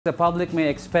The public may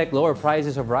expect lower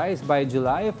prices of rice by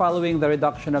July following the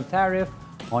reduction of tariff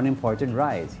on imported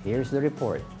rice. Here's the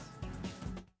report.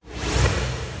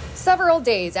 Several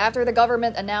days after the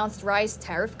government announced rice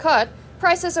tariff cut,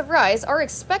 prices of rice are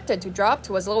expected to drop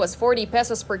to as low as 40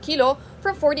 pesos per kilo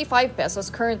from 45 pesos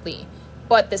currently.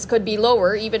 But this could be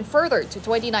lower even further to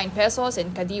 29 pesos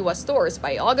in Kadiwa stores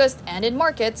by August and in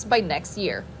markets by next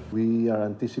year. We are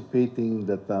anticipating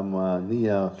that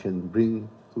NIA can bring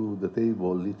to the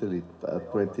table literally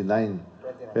 29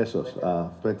 pesos,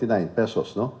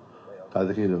 no,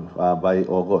 kada kilo by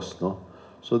August, no.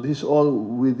 So this is all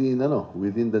within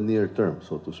the near term,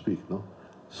 so to speak, no.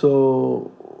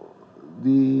 So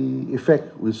the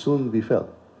effect will soon be felt.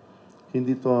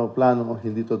 Hindi to plano,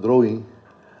 hindi to drawing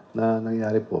na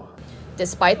nangyari po.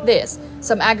 Despite this,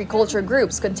 some agriculture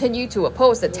groups continue to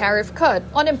oppose the tariff cut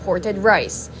on imported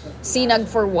rice. Sinag,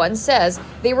 for one, says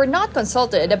they were not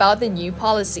consulted about the new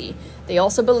policy. They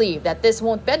also believe that this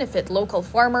won't benefit local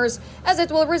farmers as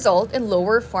it will result in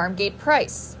lower farm gate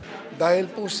price. Dahil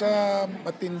po sa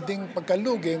matinding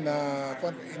pagkalugi na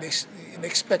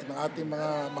in-expect ng ating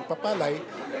mga magpapalay,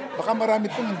 baka marami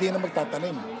pong hindi na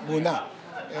magtatanim muna.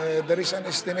 There is an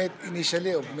estimate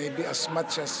initially of maybe as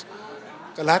much as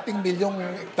kalahating milyong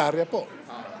hektarya po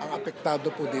ang apektado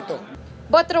po dito.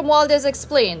 But Romualdez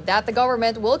explained that the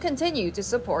government will continue to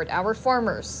support our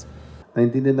farmers.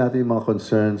 Naintindihan natin yung mga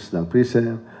concerns ng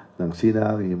PRISM, ng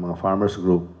SINAG, yung mga farmers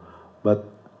group. But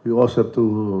we also have to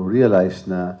realize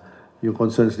na yung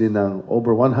concerns din ng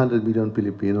over 100 million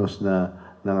Filipinos na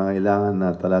nangangailangan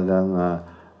na talagang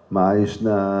maayos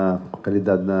na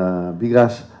kalidad na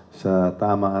bigas sa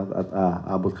tama at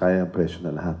abot kaya ang presyo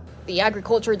na lahat. The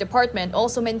Agriculture Department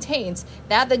also maintains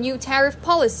that the new tariff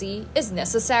policy is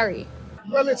necessary.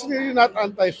 Well, it's really not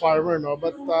anti-farmer, no?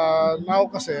 But now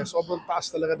kasi, sobrang taas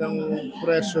talaga ng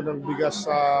presyo ng bigas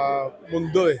sa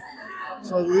mundo eh.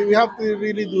 So we have to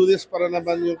really do this para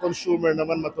naman yung consumer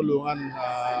naman matulungan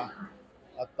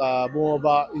at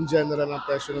bumaba in general ang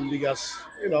presyo ng bigas,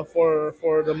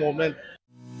 for the moment.